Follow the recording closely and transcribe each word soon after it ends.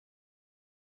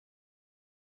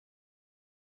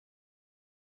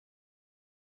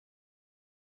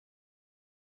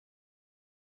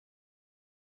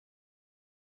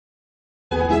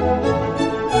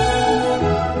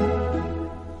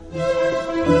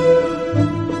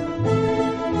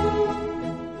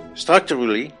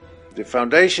Structurally, the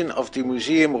foundation of the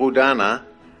Museum Rudana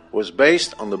was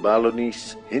based on the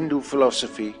Balinese Hindu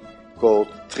philosophy called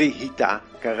Trihita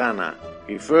Karana,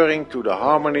 referring to the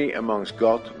harmony amongst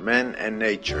God, man and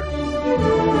nature.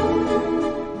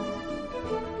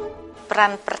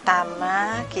 Peran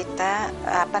pertama kita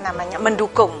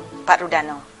mendukung Pak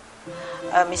Rudano.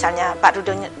 Misalnya Pak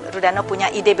Rudano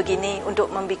punya ide begini untuk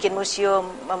membuat museum,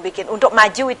 untuk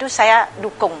maju, itu saya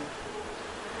dukung.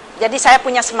 Jadi saya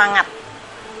punya semangat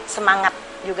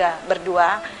juga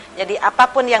berdua. Jadi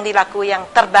apapun yang dilakukan yang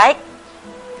terbaik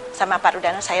sama Pak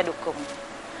Rudano saya dukung.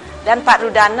 Dan Pak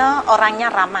Rudano orangnya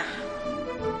ramah.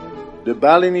 The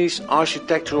Balinese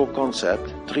architectural concept,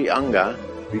 Trianga,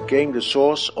 became the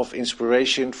source of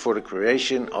inspiration for the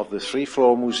creation of the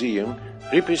three-floor museum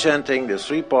representing the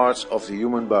three parts of the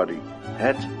human body,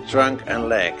 head, trunk and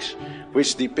legs,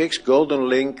 which depicts golden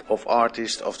link of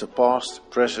artists of the past,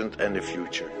 present and the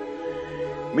future.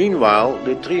 Meanwhile,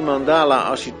 the Trimandala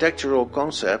architectural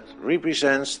concept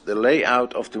represents the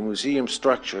layout of the museum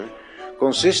structure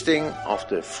consisting of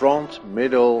the front,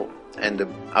 middle and the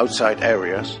outside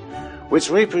areas, which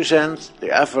represent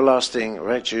the everlasting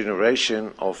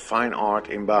regeneration of fine art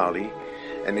in Bali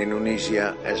and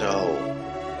Indonesia as a whole.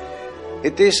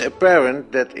 It is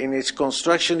apparent that in its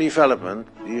construction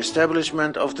development, the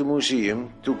establishment of the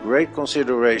museum took great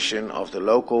consideration of the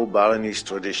local Balinese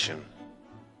tradition.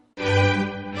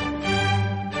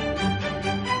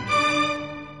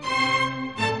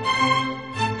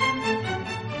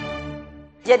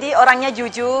 Jadi orangnya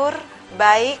jujur,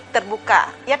 baik,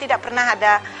 terbuka. Dia tidak pernah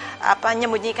ada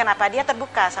menyembunyikan dia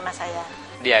terbuka sama saya.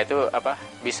 Dia itu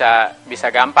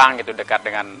bisa gampang gitu dekat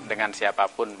dengan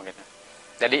siapapun begitu.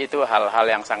 Jadi itu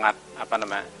hal-hal yang sangat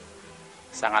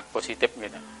sangat positif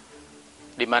gitu.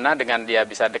 Dimana dengan dia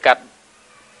bisa dekat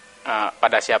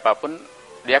pada siapapun,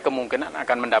 dia kemungkinan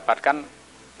akan mendapatkan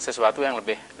sesuatu yang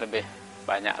lebih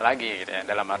banyak lagi gitu ya.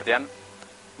 Dalam artian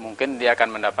mungkin dia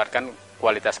akan mendapatkan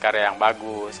kualitas karya yang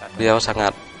bagus. Beliau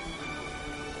sangat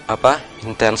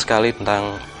intens sekali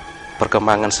tentang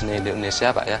perkembangan seni di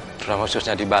Indonesia, Pak ya, terutama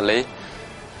khususnya di Bali.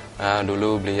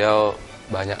 Dulu beliau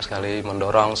banyak sekali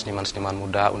mendorong seniman-seniman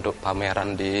muda untuk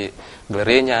pameran di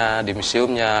galerinya, di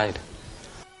museumnya.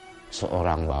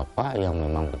 Seorang bapak yang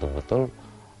memang betul-betul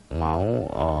mau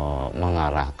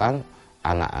mengarahkan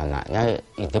anak-anaknya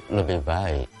hidup lebih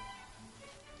baik.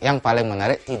 Yang paling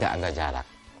menarik tidak ada jarak.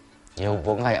 Ya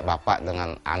hubungan kayak bapak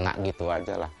dengan anak gitu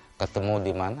aja lah. Ketemu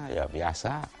di mana ya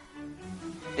biasa.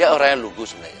 Dia orangnya lugu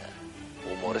sebenarnya,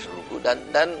 humoris, lugu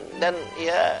dan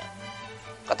ya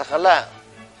katakanlah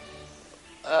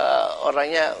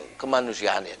orangnya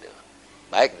kemanusiaan ya dia.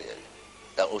 Baik dia.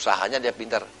 Dan usahanya dia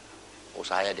pintar.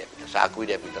 Saya akui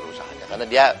dia pintar usahanya karena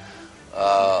dia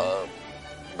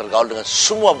bergaul dengan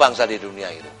semua bangsa di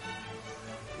dunia gitu.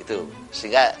 Itu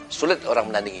sehingga sulit orang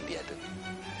menandingi dia tuh.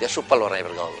 Dia supel orangnya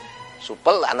bergaul.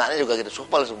 Supel, anaknya juga gitu,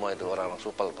 supel semua itu, orang-orang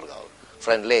supel bergaul.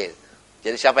 Friendly.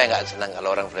 Jadi siapa yang nggak senang kalau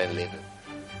orang friendly itu?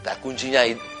 Nah, kuncinya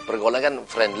pergaulan kan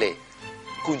friendly.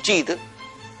 Kunci itu,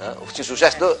 kunci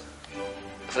sukses itu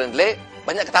friendly,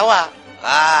 banyak ketawa.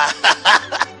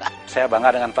 Saya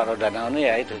bangga dengan Pak Rudano ini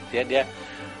ya itu. Dia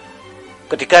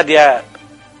ketika dia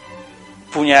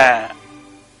punya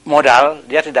modal,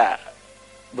 dia tidak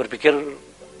berpikir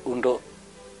untuk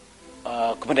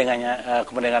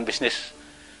kepentingan bisnis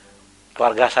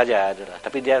keluarga saja,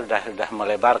 tapi dia sudah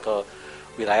melebar ke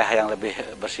wilayah yang lebih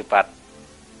bersifat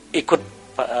ikut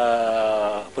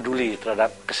peduli terhadap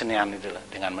kesenian itulah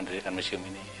dengan mendirikan museum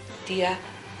ini. Dia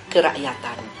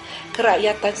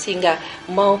kerakyatan sehingga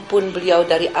maupun beliau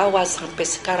dari awal sampai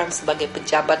sekarang sebagai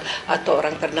pejabat atau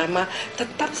orang ternama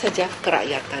tetap saja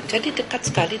kerakyatan. Jadi dekat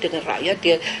sekali dengan rakyat,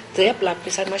 dia setiap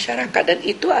lapisan masyarakat, dan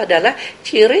itu adalah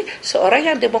ciri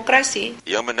seorang yang demokrasi.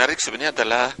 Yang menarik sebenarnya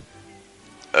adalah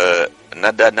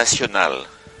nada nasional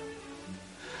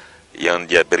yang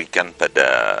dia berikan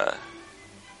pada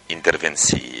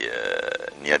intervensi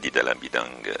nia di dalam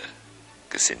bidang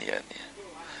keseniannya.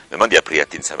 Memang dia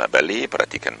prihatin sama Bali,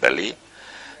 perhatikan Bali,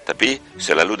 tapi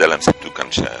selalu dalam satu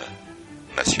kancah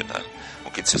nasional.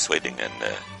 Mungkin sesuai dengan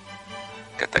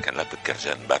katakanlah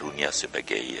pekerjaan barunya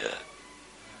sebagai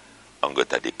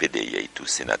anggota DPD, yaitu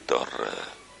senator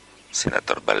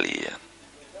Bali ya.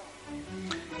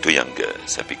 Itu yang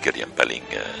saya pikir yang paling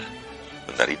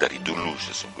menarik dari dulu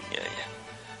sesungguhnya ya,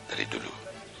 dari dulu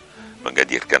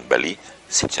menghadirkan Bali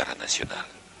secara nasional.